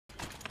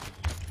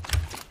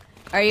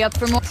Are you up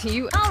for more?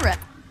 You alright.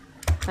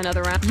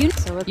 Another round?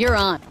 You're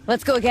on.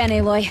 Let's go again,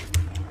 Aloy.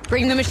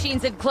 Bring the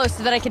machines in close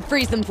so that I can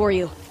freeze them for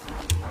you.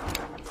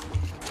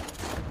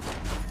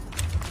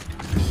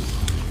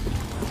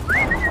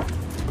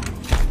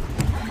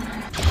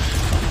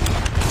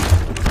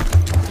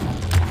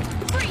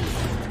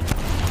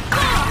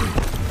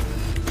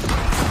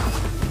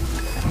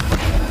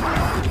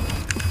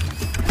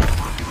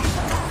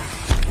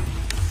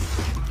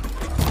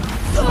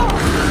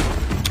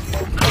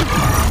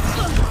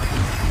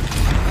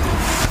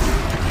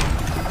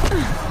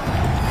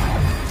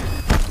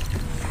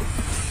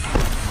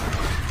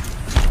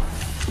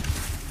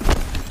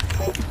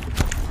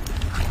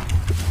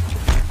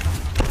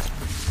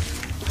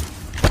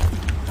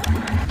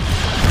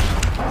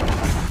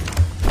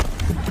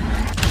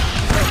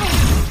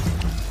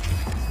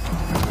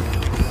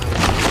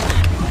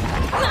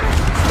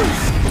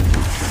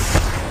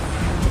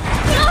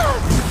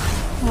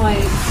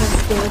 Alright,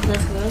 let's do it,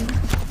 let's go.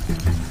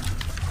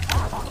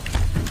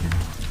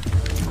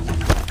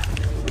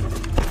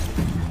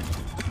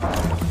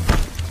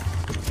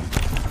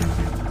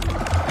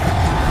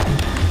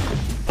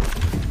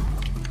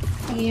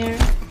 Here.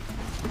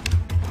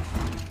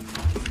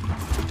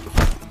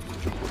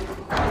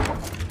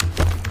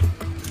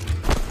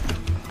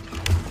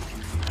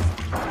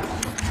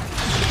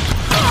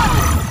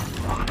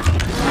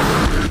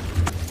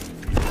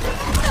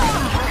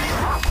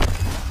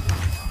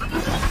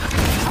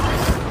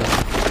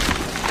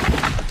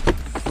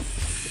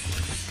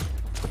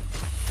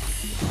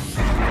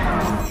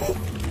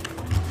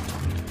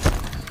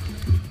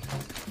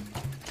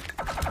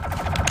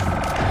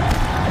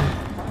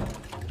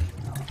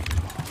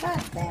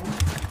 God damn.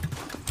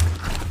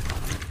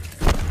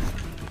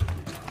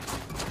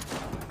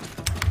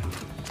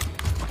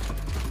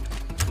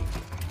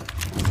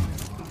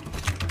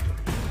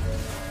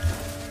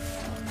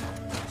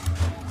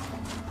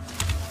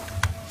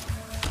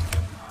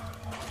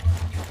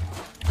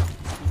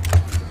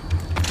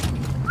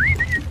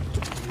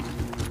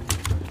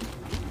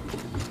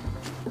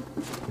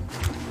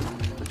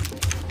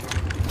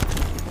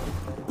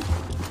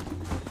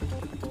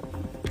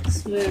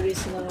 It's very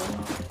slow.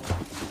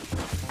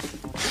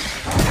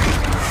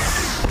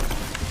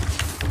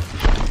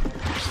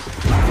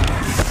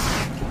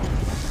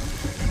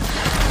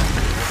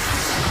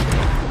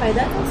 Alright,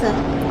 that works.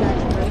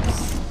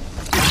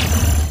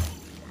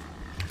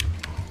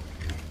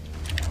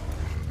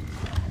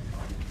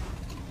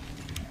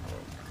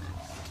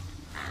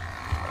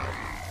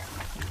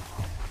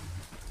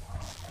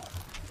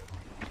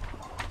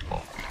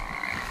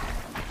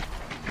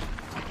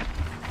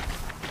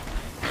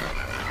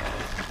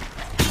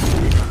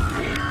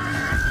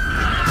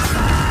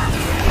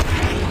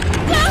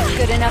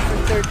 Good enough for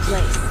third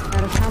place.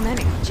 Out of how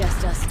many?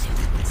 Just us two.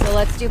 So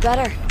let's do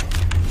better.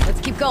 Let's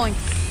keep going.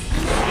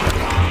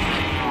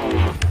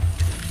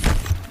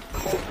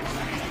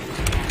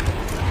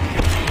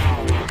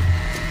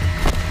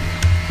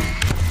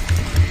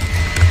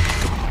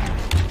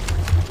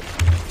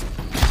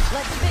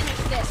 Let's finish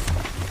this.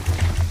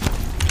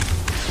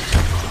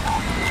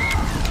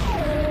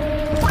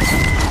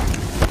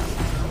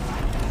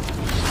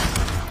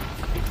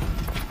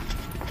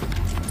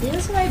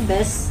 This is my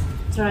best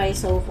try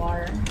so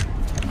far.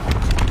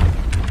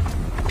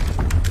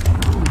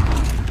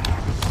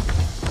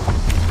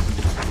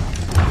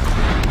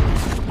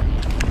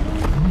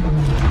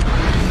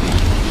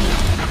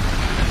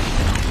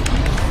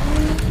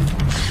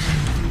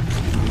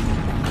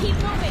 Keep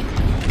moving.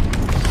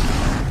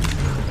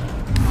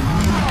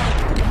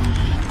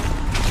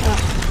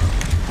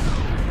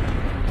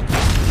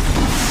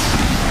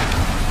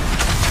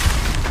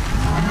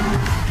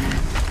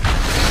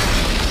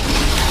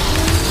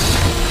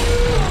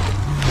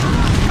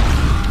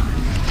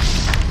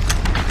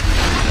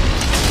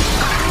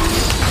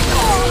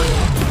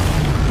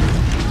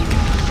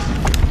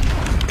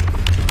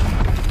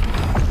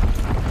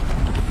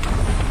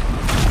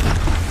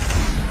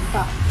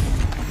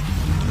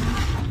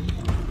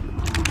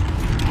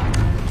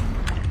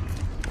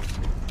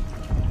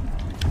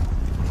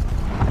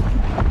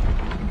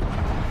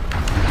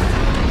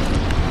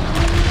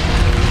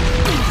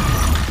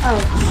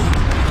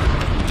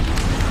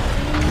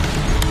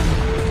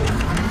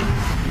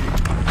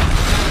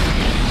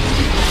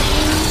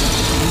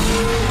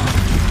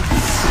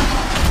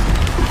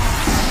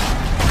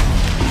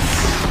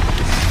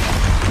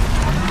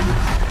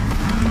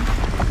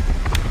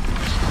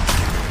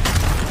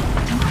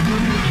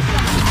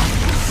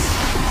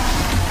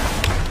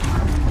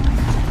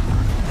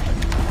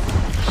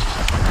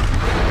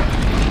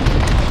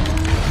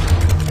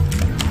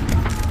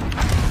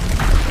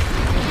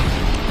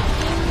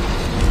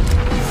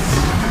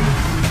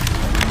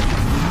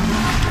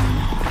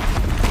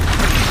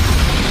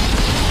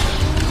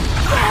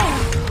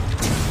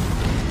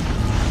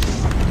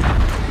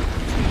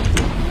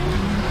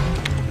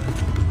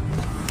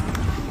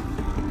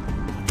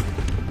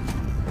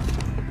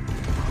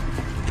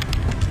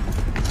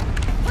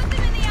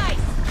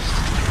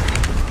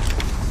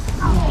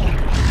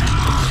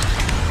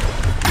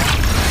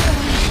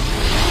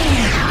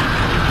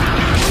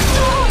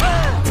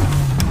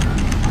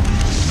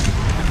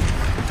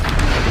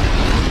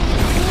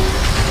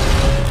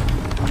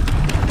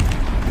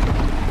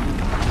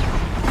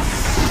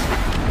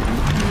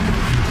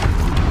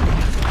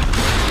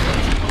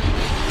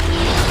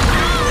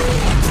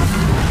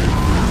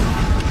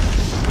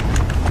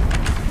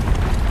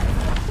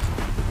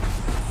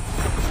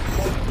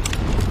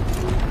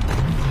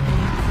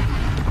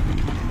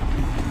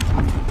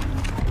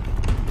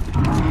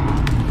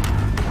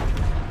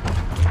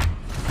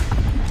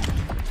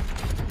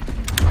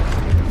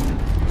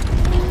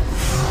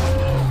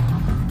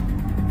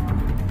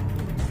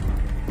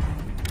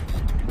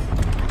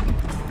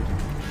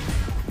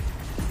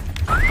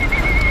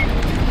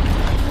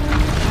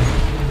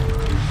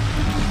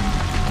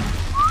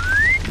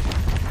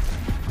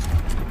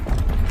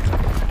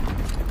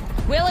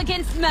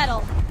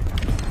 metal!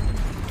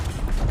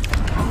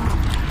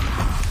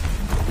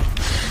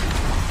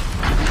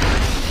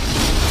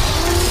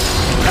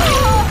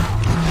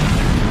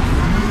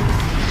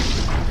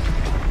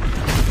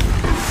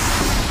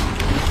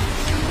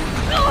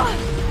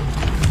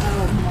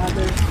 Oh,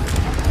 mother.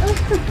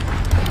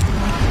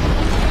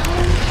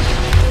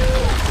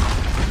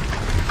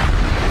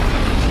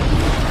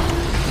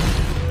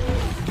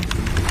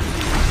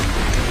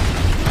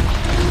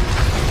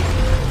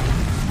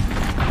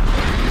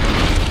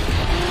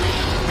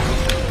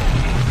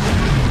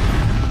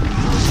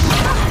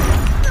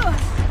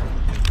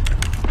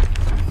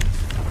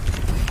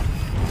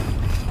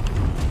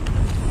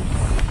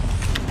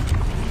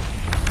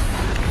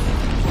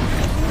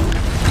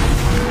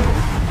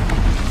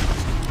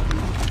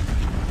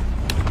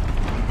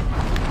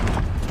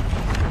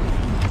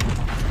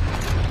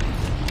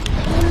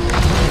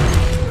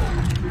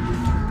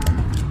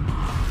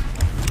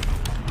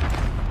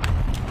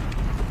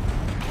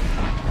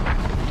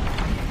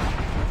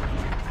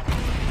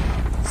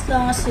 As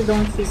long as you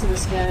don't freeze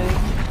this guy.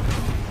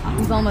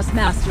 We've almost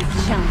mastered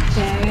the challenge.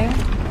 Okay.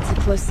 It's a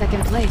close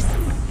second place.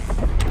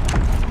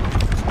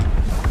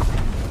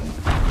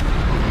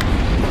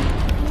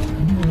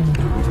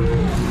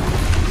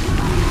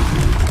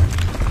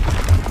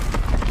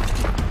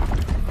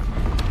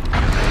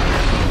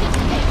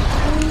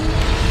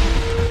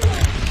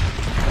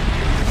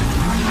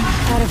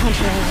 Out of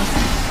hunter arrows.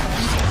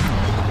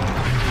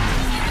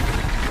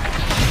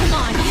 Come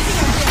on, you can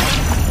do it.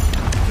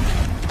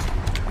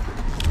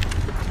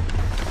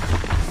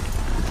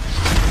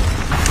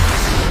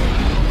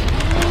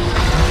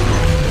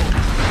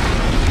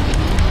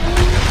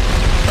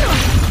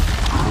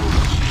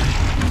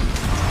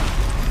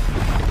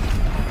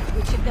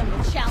 Which of them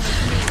will challenge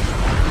me?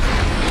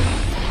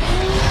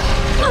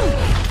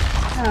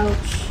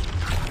 Ouch.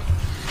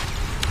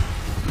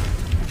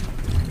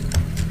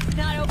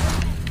 Not over.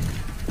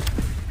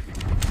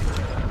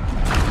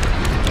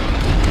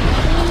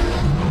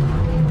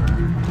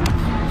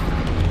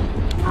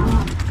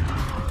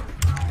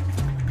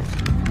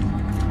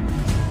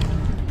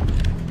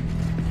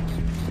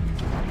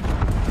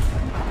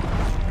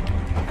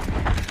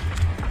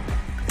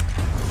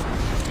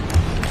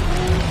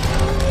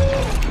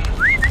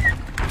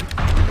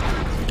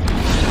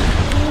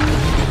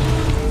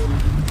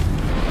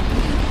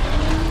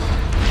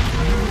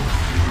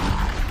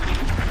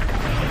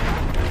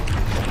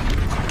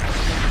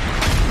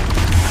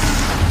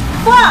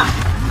 Fuck!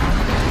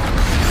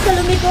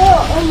 Salumi ko!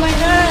 Oh my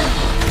god!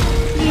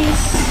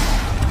 Please.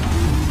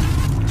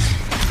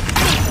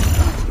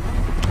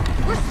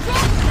 We're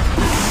strong.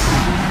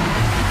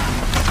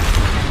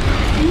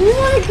 Oh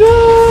my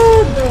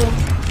god!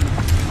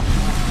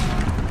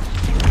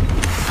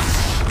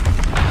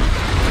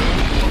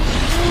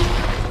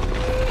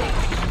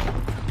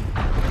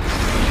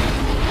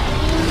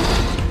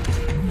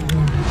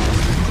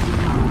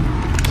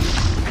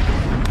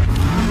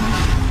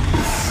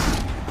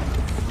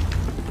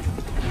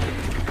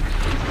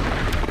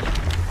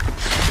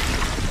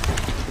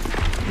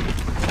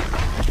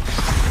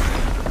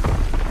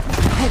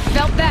 I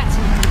felt that.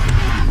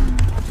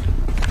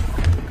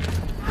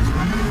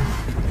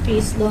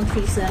 Please don't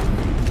freeze them.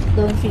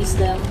 Don't freeze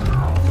them.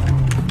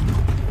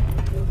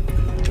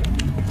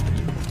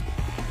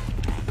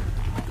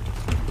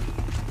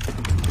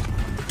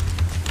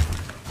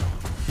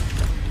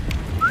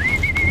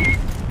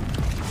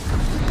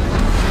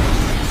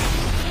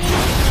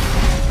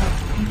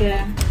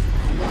 Okay.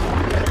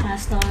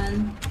 Last one.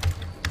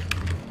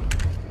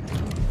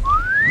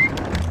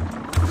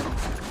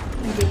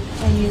 Okay,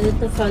 I needed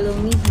to follow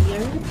me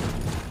here.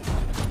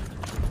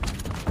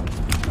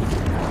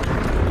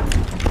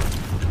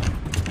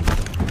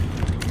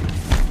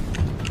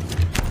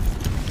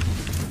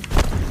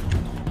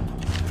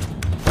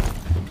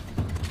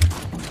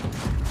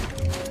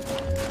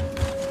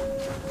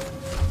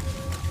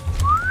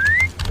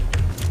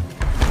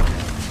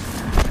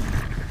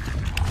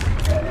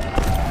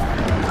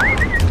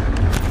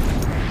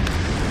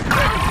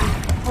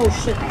 Oh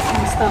shit,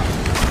 I'm stuck.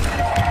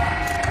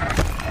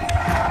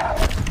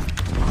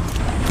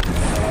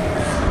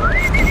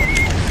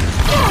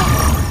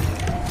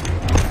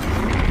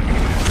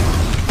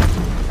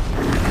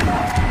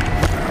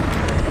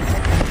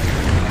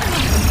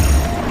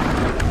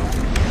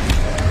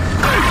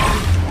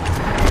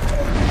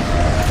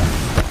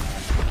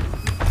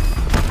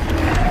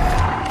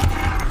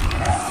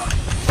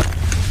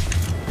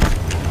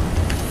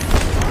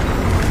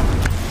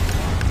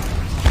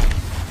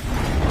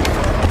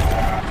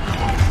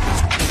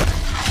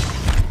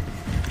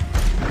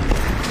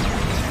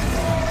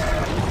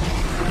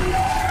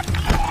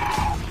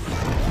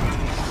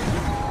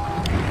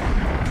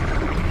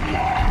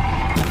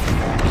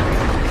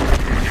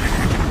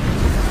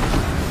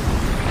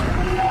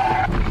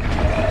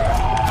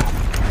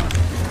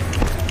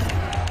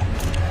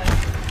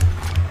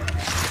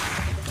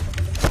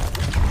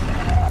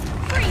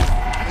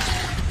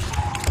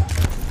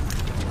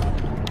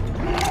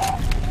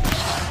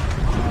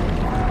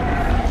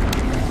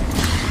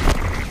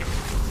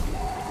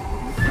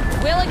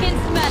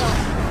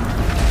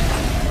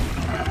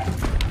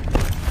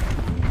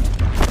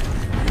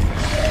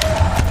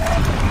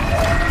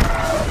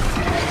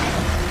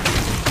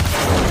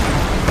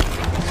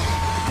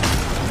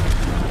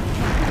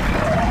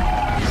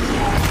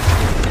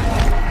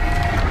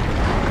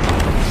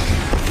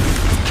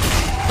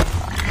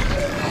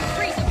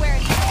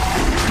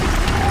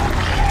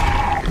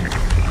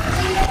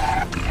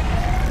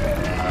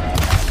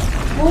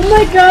 Oh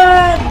my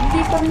god!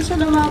 Hindi pa rin siya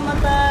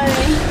namamatay.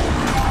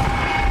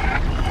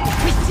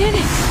 We did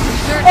it!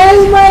 Sure Oh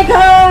my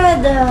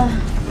god!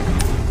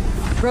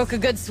 broke a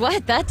good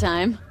sweat that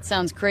time.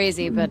 Sounds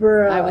crazy, but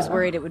Bruh. I was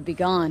worried it would be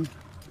gone.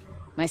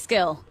 My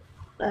skill.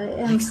 I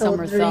am Like so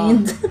summer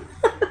drained.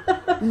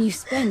 When you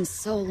spend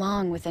so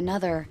long with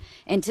another,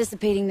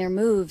 anticipating their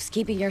moves,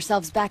 keeping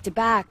yourselves back to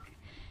back,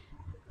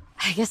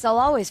 I guess I'll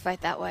always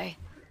fight that way.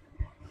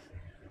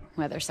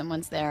 Whether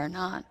someone's there or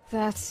not.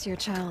 That's your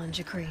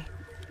challenge, Ikrie.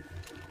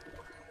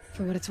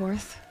 For what it's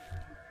worth,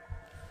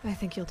 I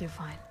think you'll do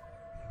fine.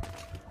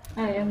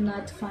 I am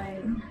not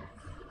fine.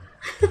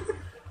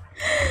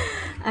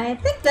 I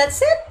think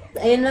that's it.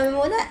 Ayun na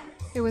muna.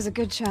 It was a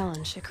good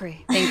challenge,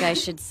 Ikrie. Think I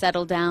should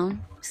settle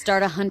down?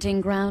 Start a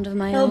hunting ground of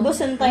my own? Naubos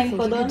ang I time think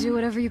ko you could doon. do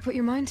whatever you put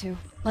your mind to.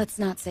 Let's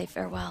not say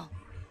farewell.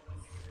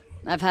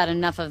 I've had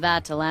enough of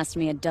that to last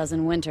me a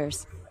dozen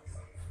winters.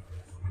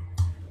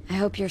 I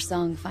hope your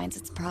song finds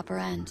its proper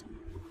end.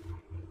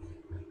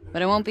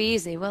 But it won't be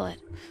easy, will it?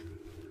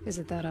 Is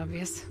it that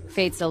obvious?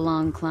 Fate's a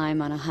long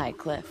climb on a high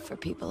cliff for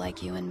people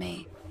like you and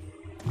me.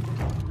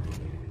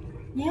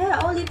 Yeah,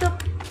 I only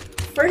took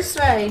first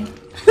try.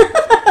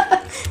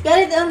 Got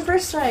it on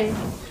first try.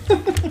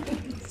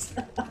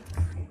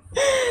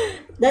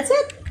 That's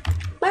it.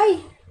 Bye.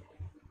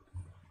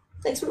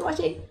 Thanks for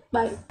watching.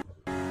 Bye.